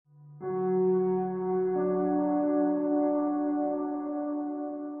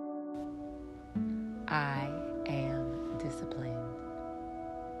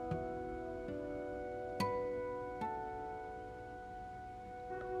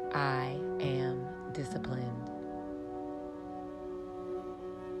I am disciplined.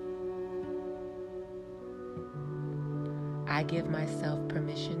 I give myself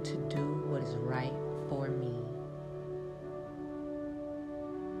permission to do what is right for me.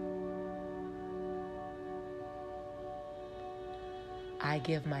 I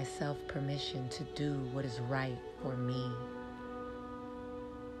give myself permission to do what is right for me.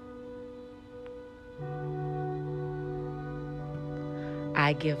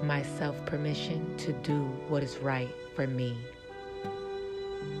 I give myself permission to do what is right for me.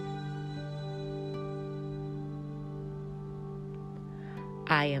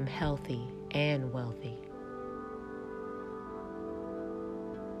 I am healthy and wealthy.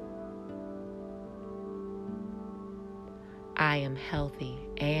 I am healthy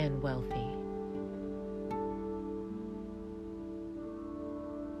and wealthy.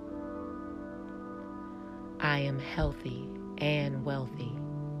 I am healthy and wealthy.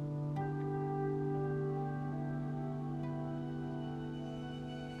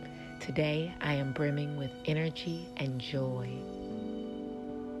 Today, I am brimming with energy and joy.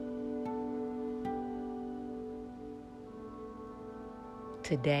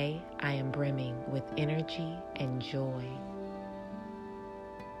 Today, I am brimming with energy and joy.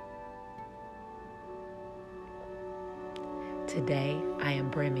 Today, I am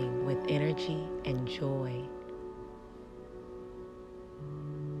brimming with energy and joy.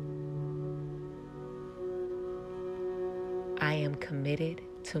 I am committed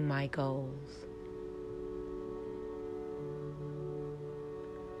to my goals.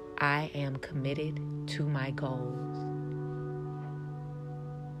 I am committed to my goals.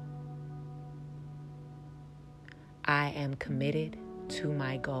 I am committed to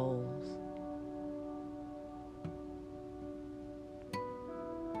my goals.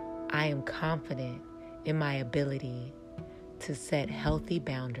 I am confident in my ability to set healthy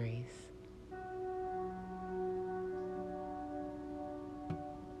boundaries.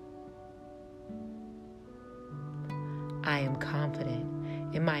 I am confident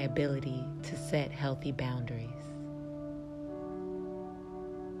in my ability to set healthy boundaries.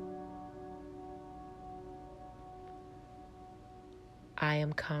 I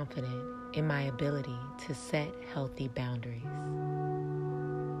am confident in my ability to set healthy boundaries.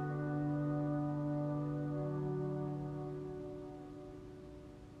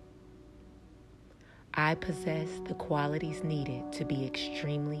 I possess the qualities needed to be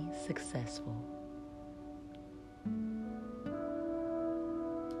extremely successful.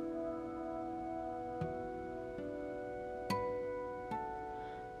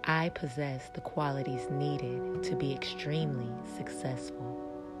 I possess the qualities needed to be extremely successful.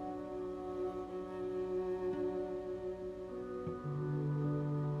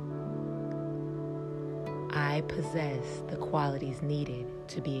 I possess the qualities needed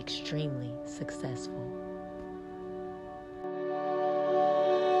to be extremely successful.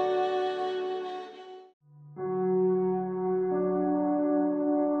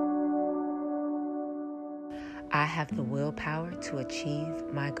 I have the willpower to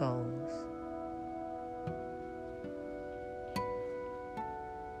achieve my goals.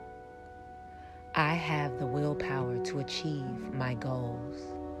 I have the willpower to achieve my goals.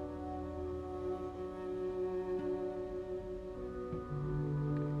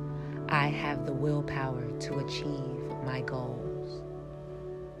 I have the willpower to achieve my goals.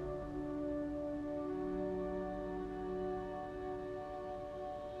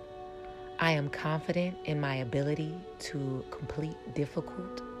 I am confident in my ability to complete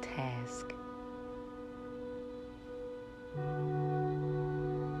difficult tasks.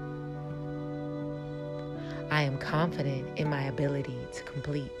 I am confident in my ability to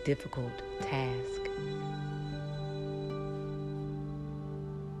complete difficult tasks.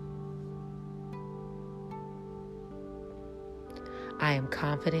 I am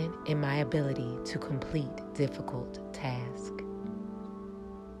confident in my ability to complete difficult tasks.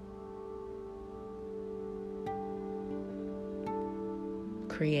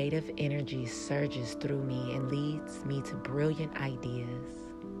 Creative energy surges through me and leads me to brilliant ideas.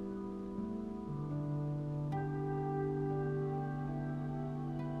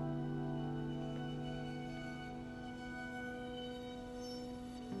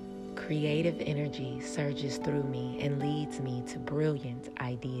 Creative energy surges through me and leads me to brilliant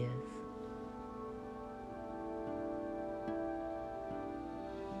ideas.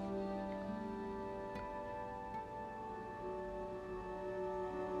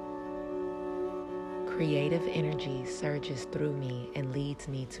 Creative energy surges through me and leads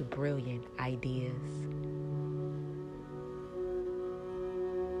me to brilliant ideas.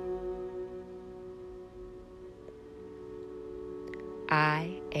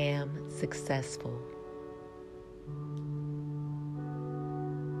 I am successful.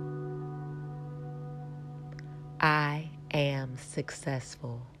 I am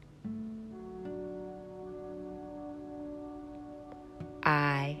successful.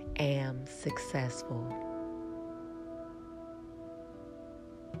 I am successful.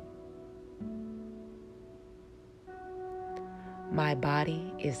 My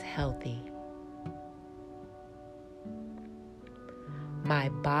body is healthy. My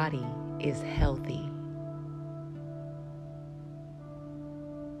body is healthy.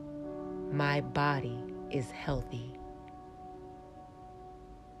 My body is healthy.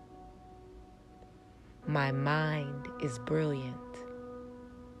 My mind is brilliant.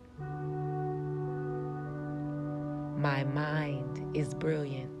 My mind is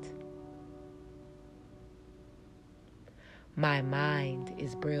brilliant. My mind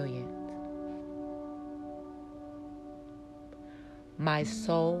is brilliant. My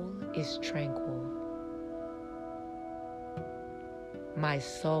soul is tranquil. My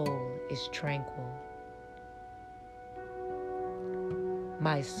soul is tranquil.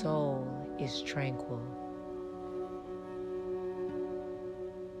 My soul is tranquil.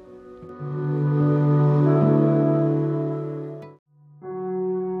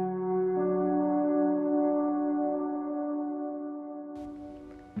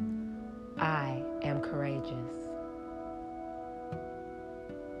 I am courageous.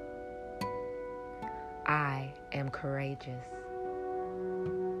 I am courageous.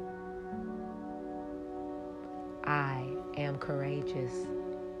 I am courageous.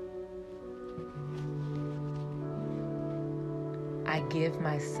 I give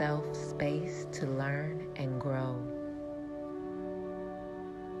myself space to learn and grow.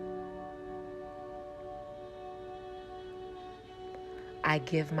 I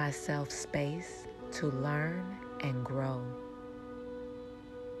give myself space to learn and grow.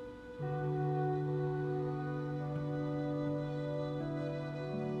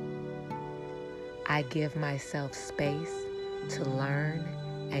 I give myself space to learn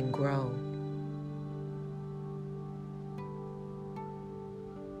and grow.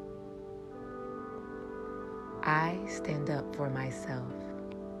 I stand up for myself.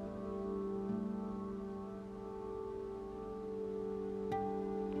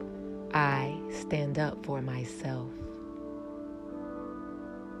 I stand up for myself.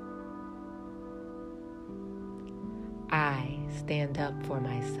 I stand up for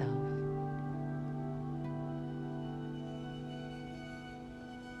myself.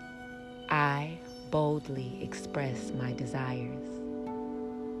 I boldly express my desires.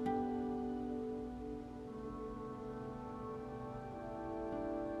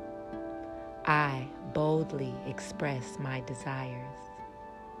 I boldly express my desires.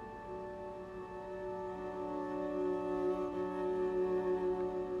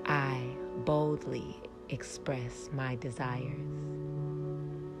 I boldly express my desires.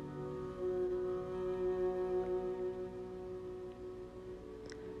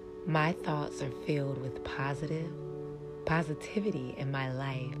 My thoughts are filled with positivity, and my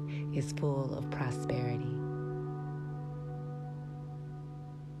life is full of prosperity.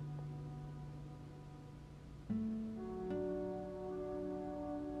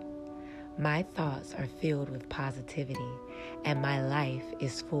 My thoughts are filled with positivity, and my life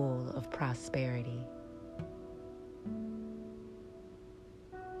is full of prosperity.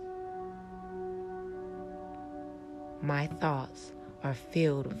 My thoughts are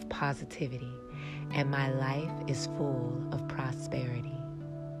filled with positivity, and my life is full of prosperity.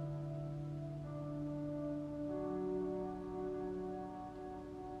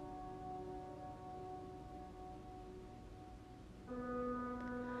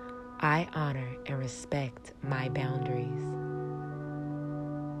 I honor and respect my boundaries.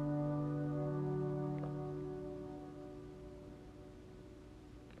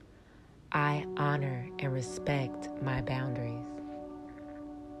 I honor and respect my boundaries.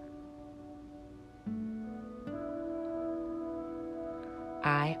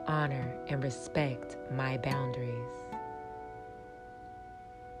 I honor and respect my boundaries.